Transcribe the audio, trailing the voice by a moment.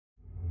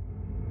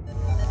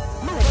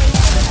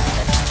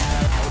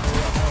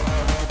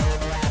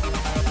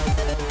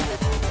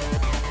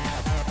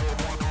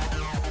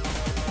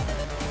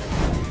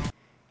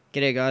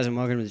G'day guys and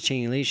welcome to the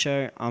Chingy Lee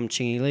Show. I'm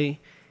Chingy Lee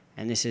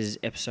and this is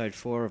episode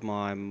 4 of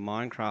my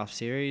Minecraft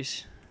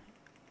series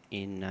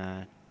in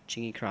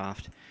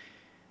ChingyCraft.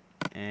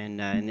 And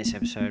in this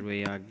episode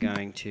we are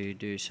going to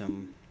do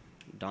some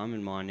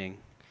diamond mining.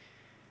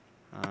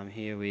 I'm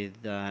here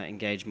with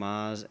Engage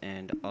Mars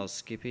and Oz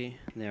Skippy.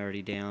 They're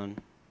already down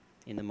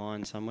in the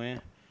mine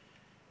somewhere.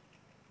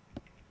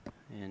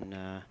 And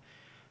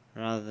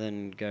rather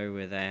than go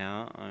where they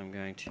are, I'm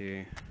going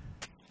to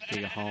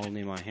dig a hole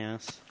near my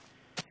house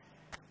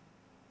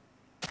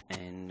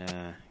and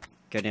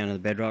go down to the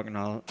bedrock, and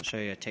I'll show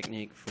you a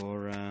technique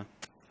for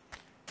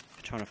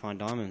trying to find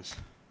diamonds.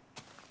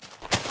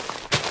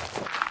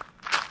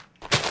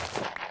 So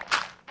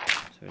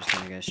we're just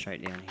going to go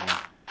straight down here.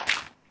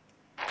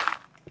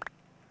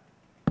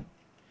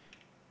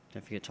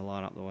 Don't forget to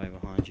light up the way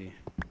behind you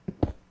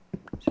so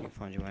you can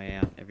find your way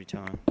out every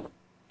time.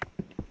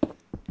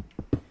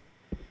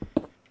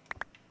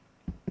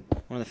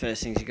 One of the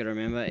first things you got to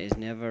remember is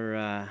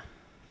never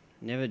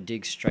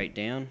dig straight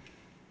down.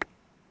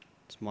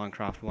 It's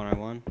Minecraft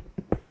 101.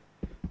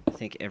 I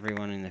think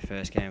everyone in the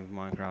first game of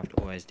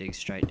Minecraft always digs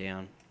straight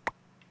down,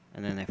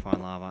 and then they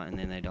find lava, and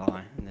then they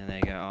die, and then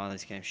they go, "Oh,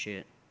 this game's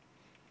shit,"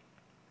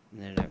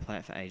 and then they don't play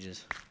it for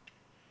ages.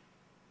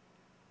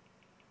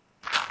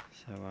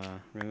 So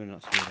remember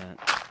not to do that.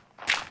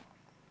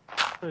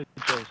 Hey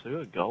Jace, I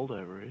got gold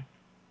over here.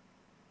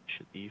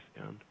 Shit that you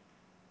found.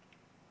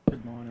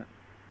 Good mine it.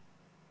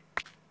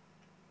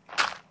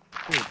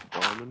 Oh,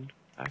 diamond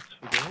axe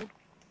for gold?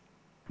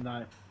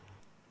 No.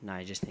 No,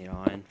 you just need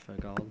iron for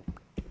gold.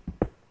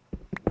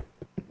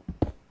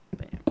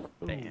 Bam,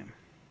 bam.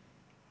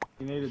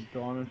 You need a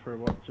diamond for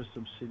what? Just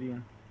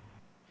obsidian?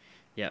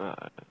 Yep.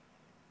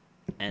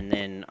 And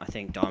then I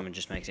think diamond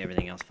just makes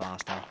everything else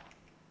faster.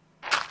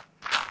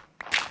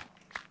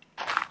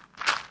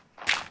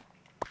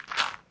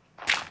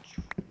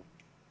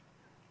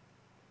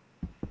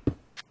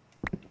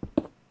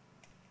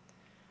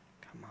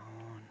 Come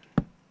on.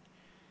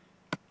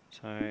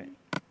 So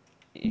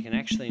you can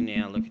actually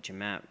now look at your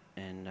map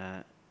and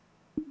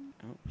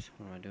oops,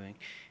 what am I doing?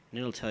 And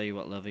it'll tell you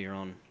what level you're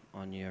on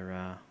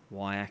your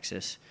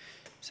y-axis.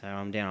 So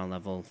I'm down on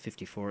level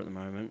 54 at the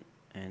moment,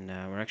 and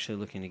we're actually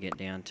looking to get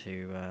down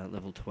to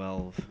level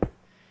 12.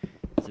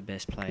 It's the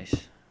best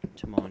place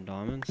to mine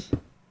diamonds.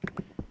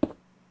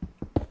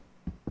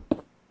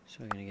 So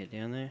we're going to get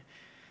down there.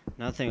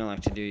 Another thing I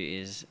like to do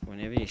is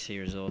whenever you see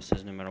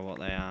resources, no matter what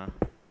they are,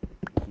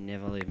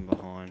 never leave them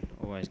behind.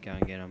 Always go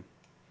and get them.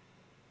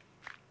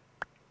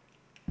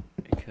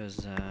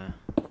 Because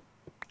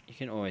you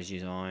can always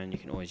use iron, you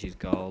can always use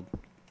gold,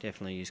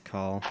 definitely use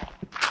coal.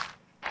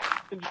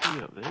 What did you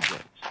do up there,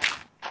 Jace?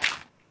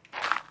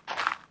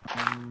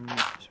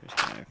 So we're just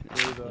going to open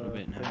this up a little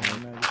bit and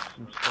have a look.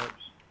 Some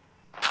steps.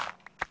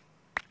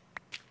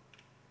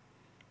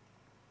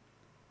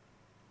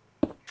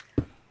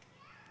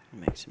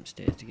 Make some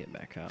stairs to get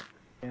back up.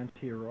 Down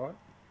to your right.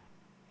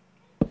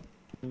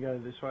 You go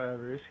this way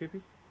over here,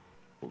 Skippy.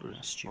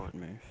 A stupid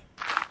move.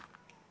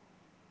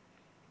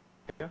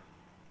 Yeah.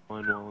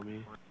 Mine while I'm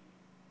here.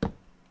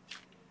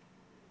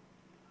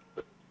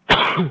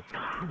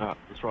 Alright,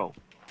 let's roll.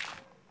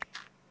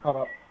 Cut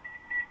up.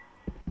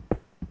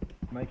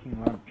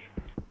 Making lunch.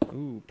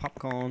 Ooh,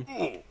 popcorn.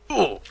 Hey.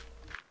 Oh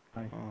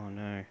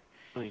no.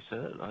 When you said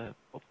it, I have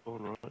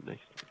popcorn right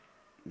next to it.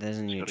 There's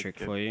a new trick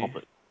for you.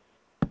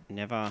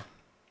 Never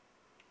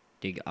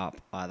dig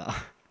up either.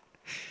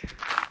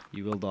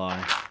 You will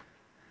die.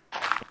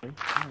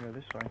 I'll go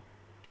this way.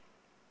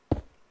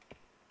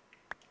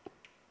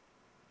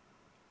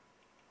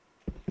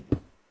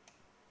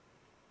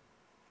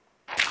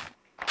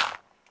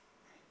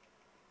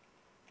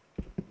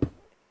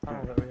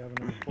 Oh, that we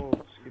haven't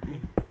explored, Skippy.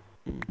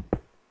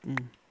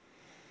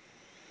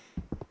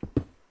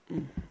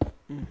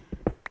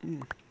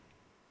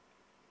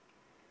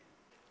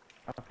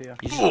 Up here.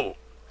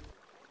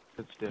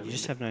 You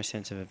just have no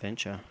sense of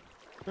adventure.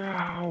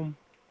 Ow.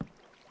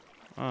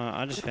 Oh,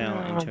 I just fell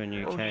into a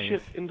new cave.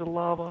 Shit, into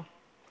lava.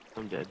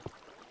 I'm dead.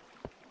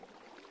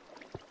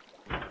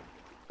 I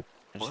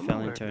just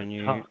fell into a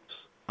new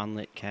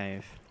unlit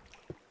cave.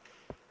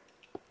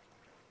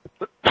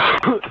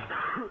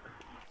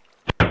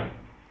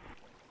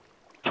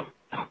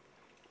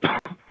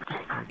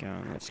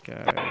 Let's go.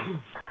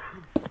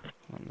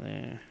 One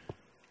there.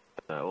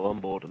 Well, I'm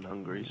bored and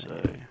hungry,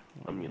 so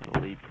I'm gonna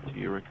leave to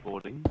your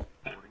recording.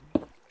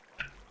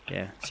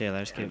 Yeah, see you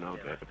later, Skip. And I'll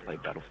go to play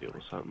Battlefield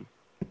or something.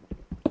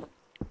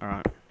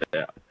 Alright.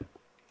 Yeah.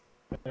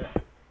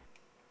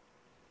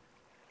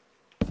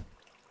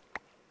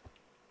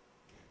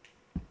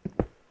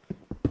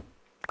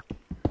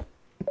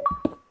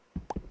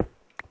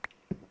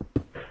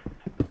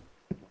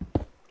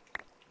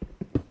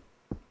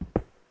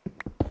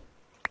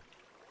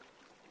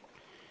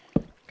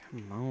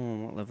 Come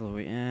on, what level are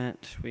we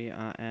at? We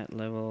are at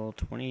level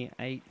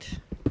 28.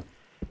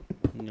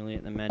 Nearly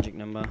at the magic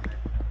number.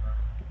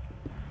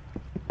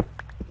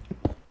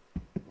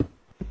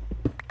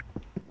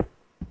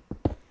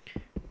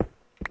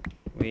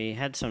 We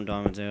had some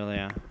diamonds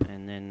earlier,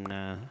 and then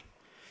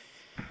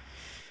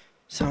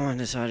Someone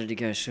decided to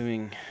go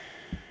swimming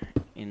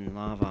in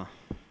lava.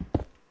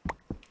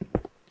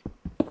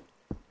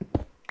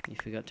 He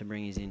forgot to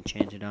bring his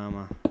enchanted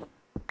armor,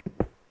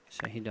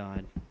 so he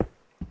died.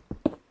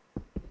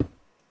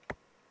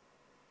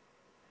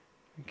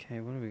 Okay,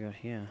 what have we got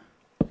here?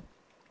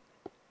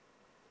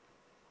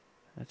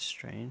 That's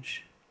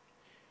strange.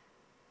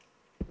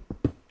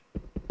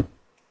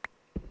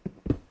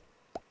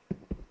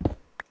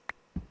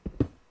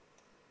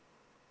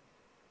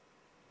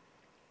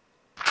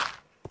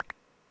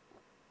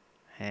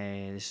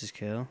 Hey, this is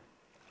cool.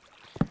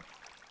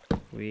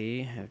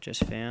 We have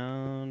just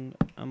found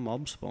a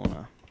mob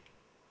spawner.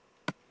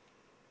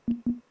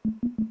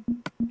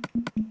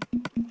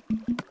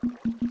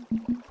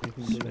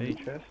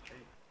 Sweet. Chest.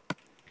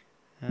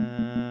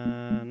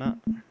 No.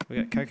 We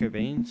got cocoa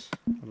beans.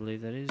 I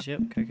believe that is.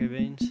 Yep, cocoa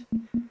beans.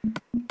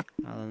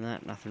 Other than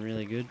that, nothing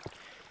really good.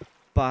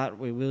 But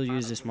we will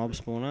use this mob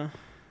spawner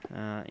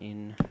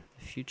in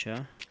the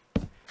future.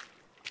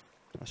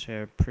 I'll show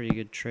you a pretty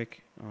good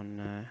trick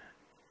on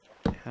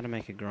how to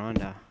make a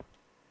grinder.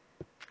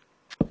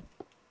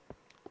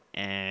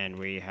 And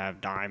we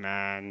have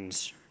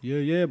diamonds.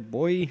 Yeah,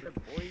 boy.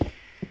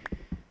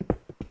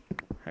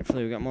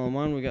 Hopefully we got more than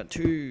one. We got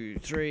 2,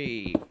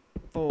 3,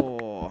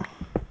 4.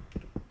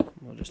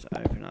 We'll just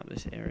open up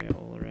this area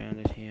all around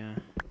it here,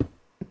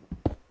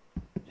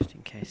 just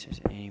in case there's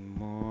any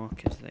more,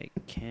 because they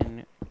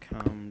can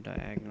come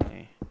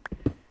diagonally.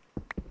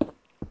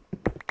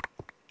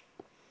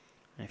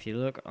 And if you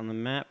look on the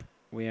map,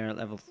 we are at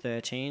level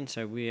 13,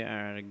 so we are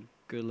at a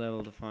good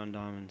level to find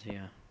diamonds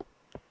here.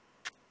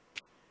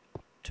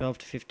 12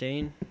 to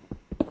 15,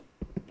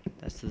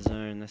 that's the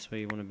zone, that's where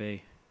you want to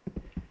be.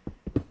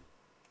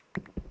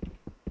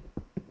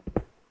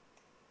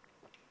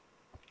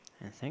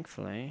 And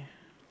thankfully,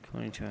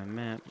 according to our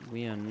map,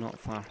 we are not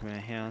far from our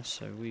house,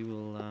 so we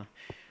will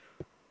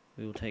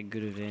take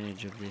good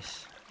advantage of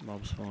this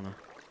mob spawner.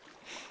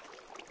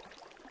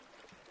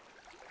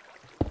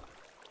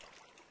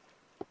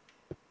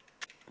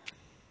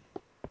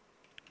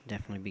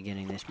 Definitely be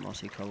getting this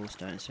mossy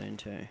cobblestone soon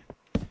too,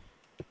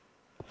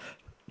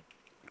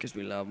 because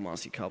we love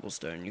mossy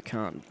cobblestone. You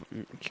can't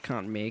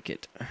make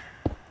it.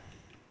 Let's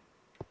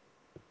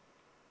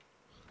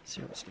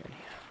see what's doing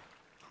here.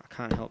 I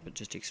can't help but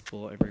just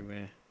explore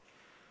everywhere,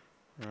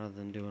 rather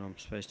than do what I'm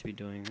supposed to be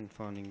doing and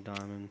finding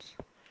diamonds.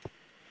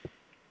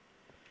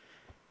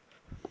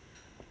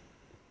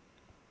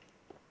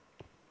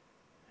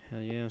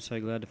 Hell yeah, I'm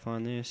so glad to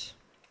find this.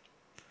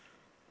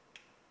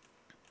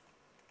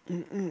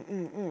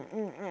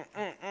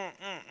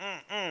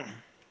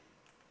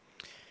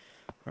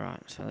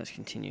 Right, so let's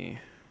continue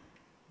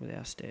with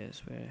our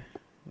stairs. Where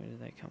do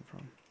they come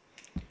from?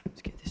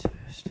 Let's get this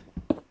first.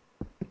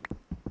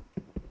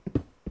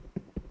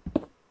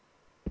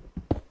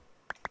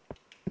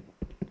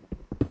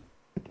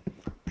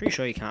 Pretty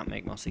sure you can't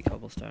make mossy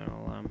cobblestone.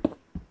 I'll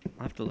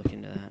have to look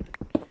into that.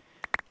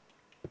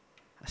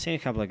 I've seen a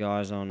couple of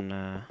guys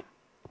on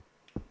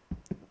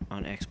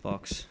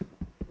Xbox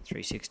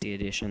 360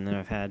 edition that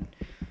have had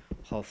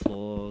whole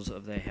floors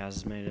of their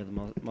houses made of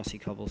the mossy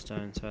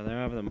cobblestone. So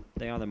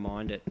they either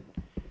mined it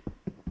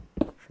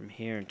from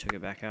here and took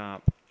it back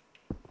up,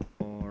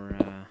 or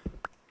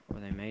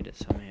they made it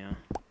somehow.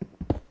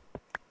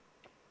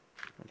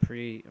 I'm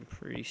pretty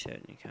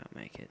certain you can't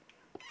make it.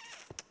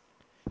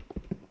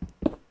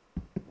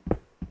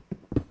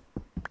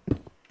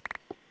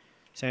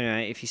 So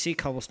anyway, if you see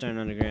cobblestone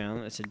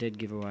underground, it's a dead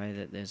giveaway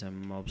that there's a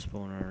mob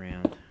spawner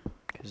around,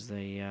 because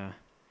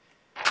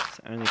it's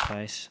the only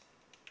place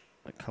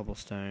that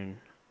cobblestone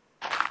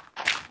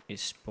is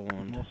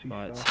spawned Mossy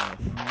by stuff.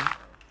 itself.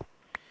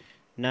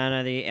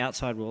 No, the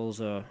outside walls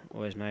are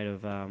always made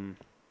of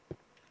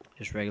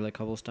just regular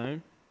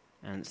cobblestone,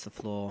 and it's the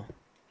floor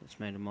that's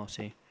made of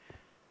mossy.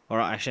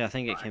 Or actually, I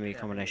think it can be a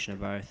combination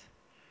of both.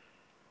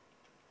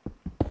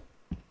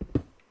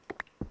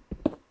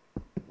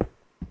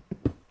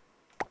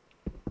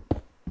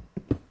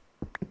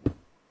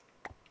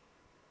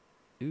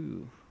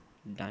 Ooh,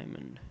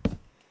 diamond.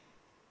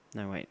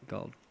 No, wait,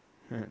 gold.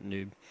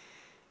 Noob.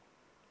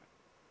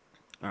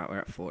 Alright, we're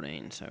at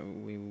 14, so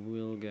we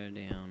will go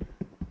down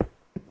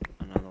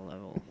another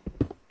level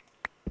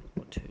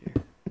or 2.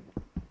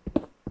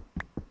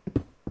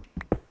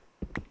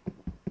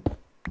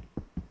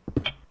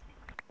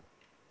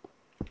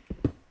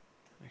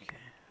 Okay,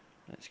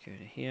 let's go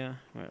to here.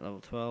 We're at level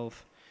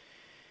 12.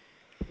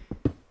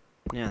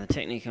 Now, the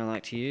technique I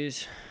like to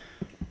use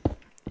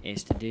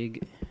is to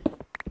dig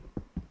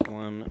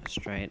one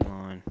straight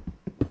line.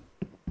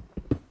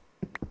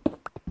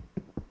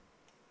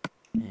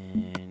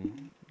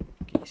 And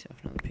get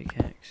yourself another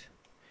pickaxe.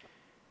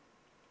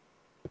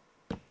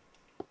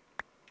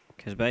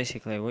 Because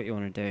basically what you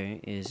want to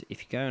do is,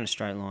 if you go in a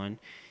straight line,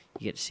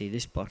 you get to see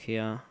this block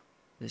here,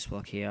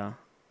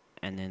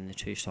 and then the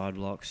 2 side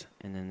blocks,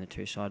 and then the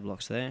 2 side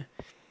blocks there.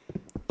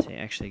 So you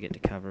actually get to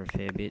cover a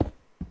fair bit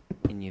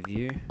in your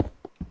view.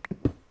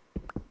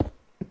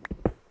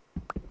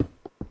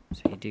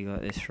 So you dig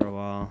like this for a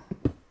while,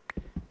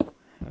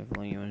 however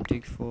long you want to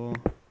dig for.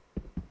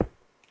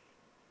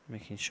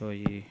 making sure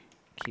you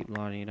keep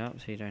lighting it up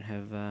so you don't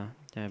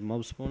have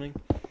mobs spawning.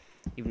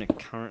 Even if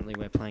currently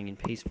we're playing in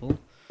peaceful,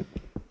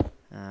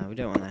 we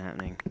don't want that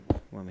happening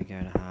when we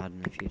go to hard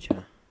in the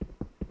future.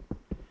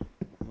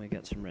 We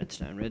got some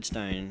redstone.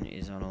 Redstone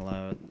is on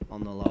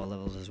the lower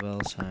levels as well,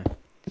 so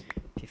if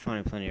you're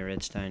finding plenty of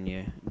redstone,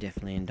 you're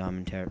definitely in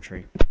diamond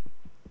territory.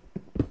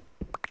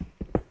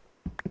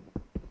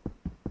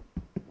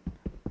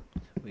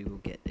 We will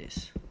get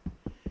this.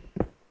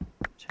 It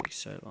takes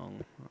so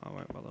long. I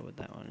won't bother with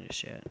that one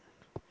just yet.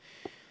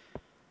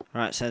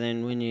 Alright, so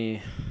then when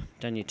you've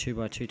done your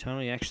 2x2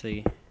 tunnel, you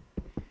actually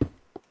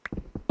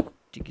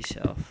dig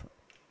yourself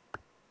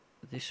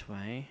this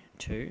way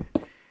too,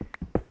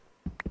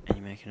 and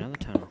you make another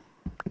tunnel.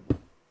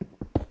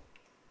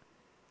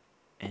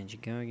 And you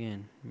go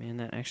again. Man,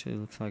 that actually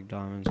looks like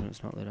diamonds when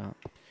it's not lit up.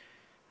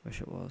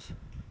 Wish it was.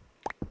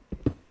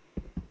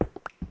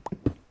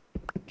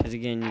 Because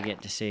again, you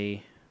get to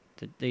see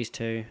these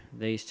two,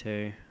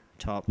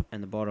 top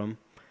and the bottom,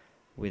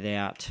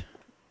 without.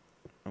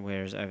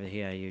 Whereas over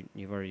here,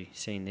 you've already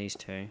seen these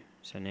two,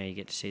 so now you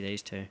get to see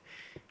these two.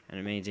 And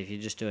it means if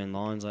you're just doing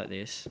lines like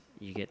this,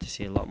 you get to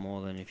see a lot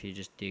more than if you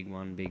just dig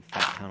one big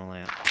fat tunnel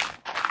out.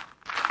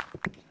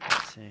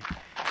 Let's see.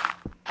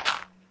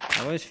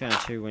 I always found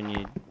too, when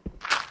you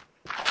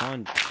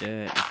find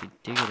dirt, if you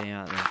dig it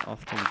out, there's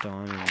often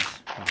diamonds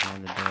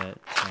behind the dirt,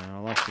 so I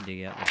like to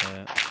dig out the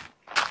dirt.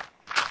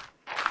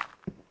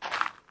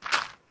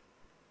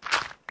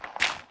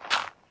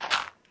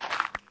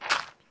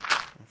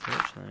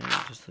 Unfortunately,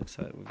 it just looks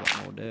like we've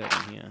got more dirt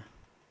in here.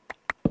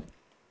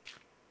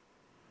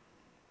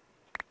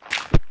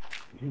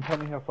 Can you tell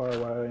me how far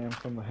away I am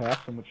from the house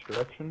and which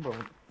direction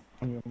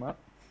on your map?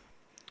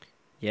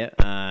 Yep,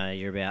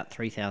 you're about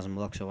 3,000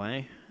 blocks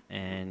away,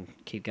 and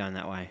keep going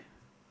that way.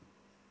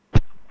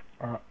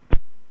 Alright.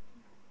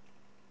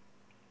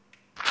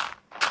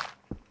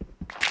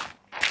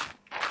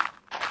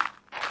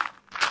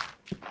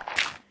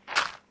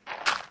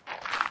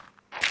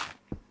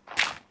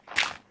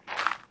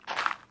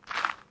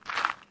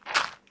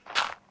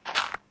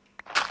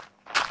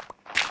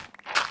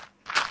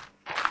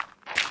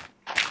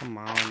 Come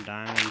on,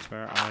 diamonds,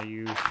 where are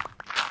you?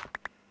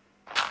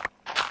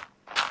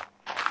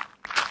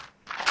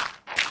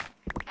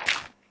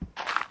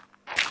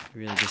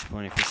 Really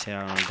disappointed if we set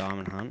out on a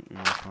diamond hunt and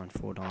I find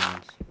 4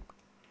 diamonds.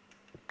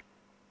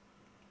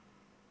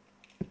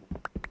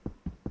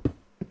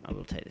 I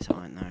will take this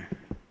iron though. I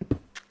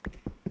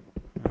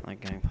don't like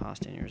going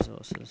past any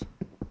resources.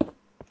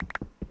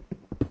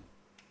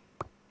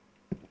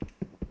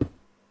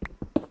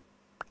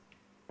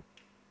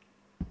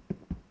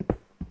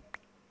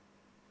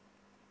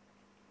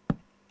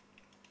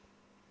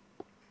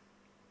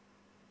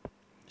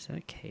 Is that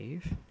a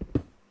cave?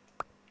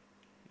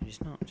 It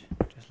is not.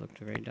 It just looked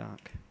very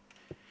dark.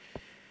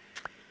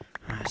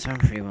 Alright, so I'm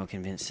pretty well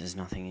convinced there's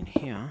nothing in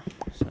here.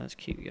 So let's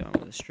keep going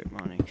with the strip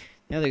mining.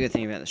 The other good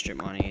thing about the strip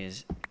mining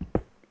is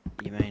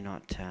you may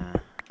not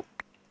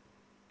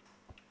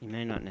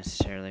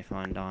necessarily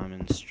find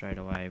diamonds straight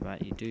away,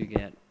 but you do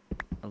get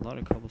a lot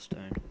of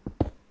cobblestone.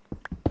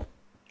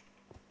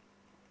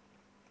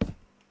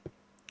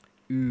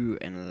 Ooh,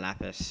 and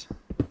lapis.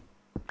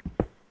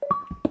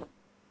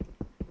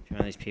 One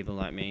of these people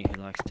like me who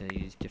likes to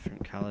use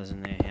different colours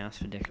in their house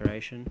for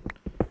decoration.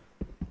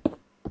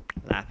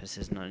 Lapis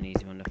is not an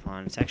easy one to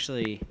find. It's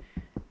actually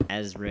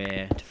as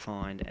rare to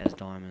find as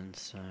diamonds,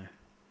 so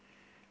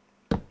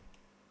I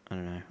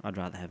don't know, I'd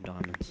rather have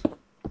diamonds.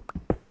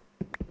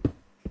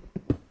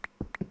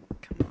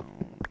 Come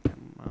on,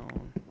 come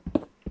on.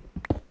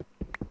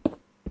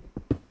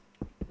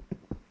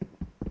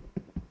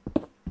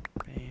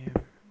 Bam,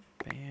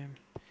 bam.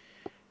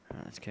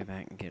 Alright, let's go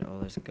back and get all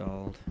this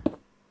gold.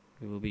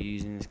 We will be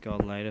using this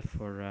gold later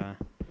for a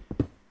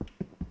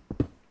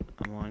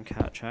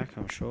minecart track,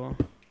 I'm sure.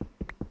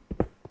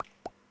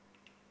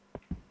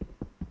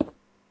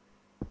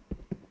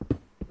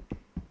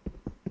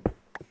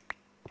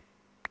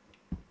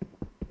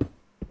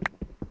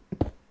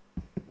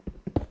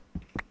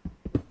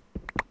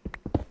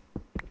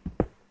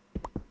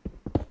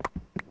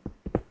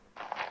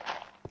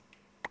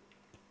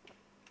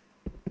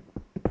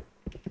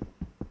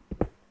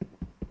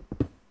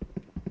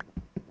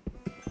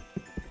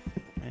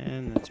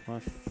 And that's my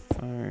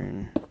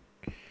phone.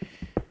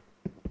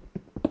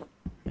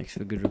 Makes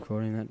for good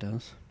recording, that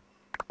does.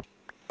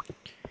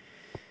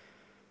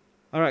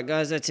 Alright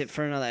guys, that's it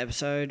for another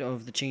episode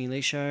of the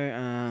Chingy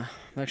Show.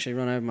 I've actually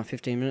run over my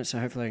 15 minutes, so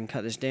hopefully I can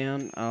cut this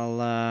down.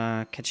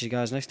 I'll catch you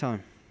guys next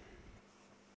time.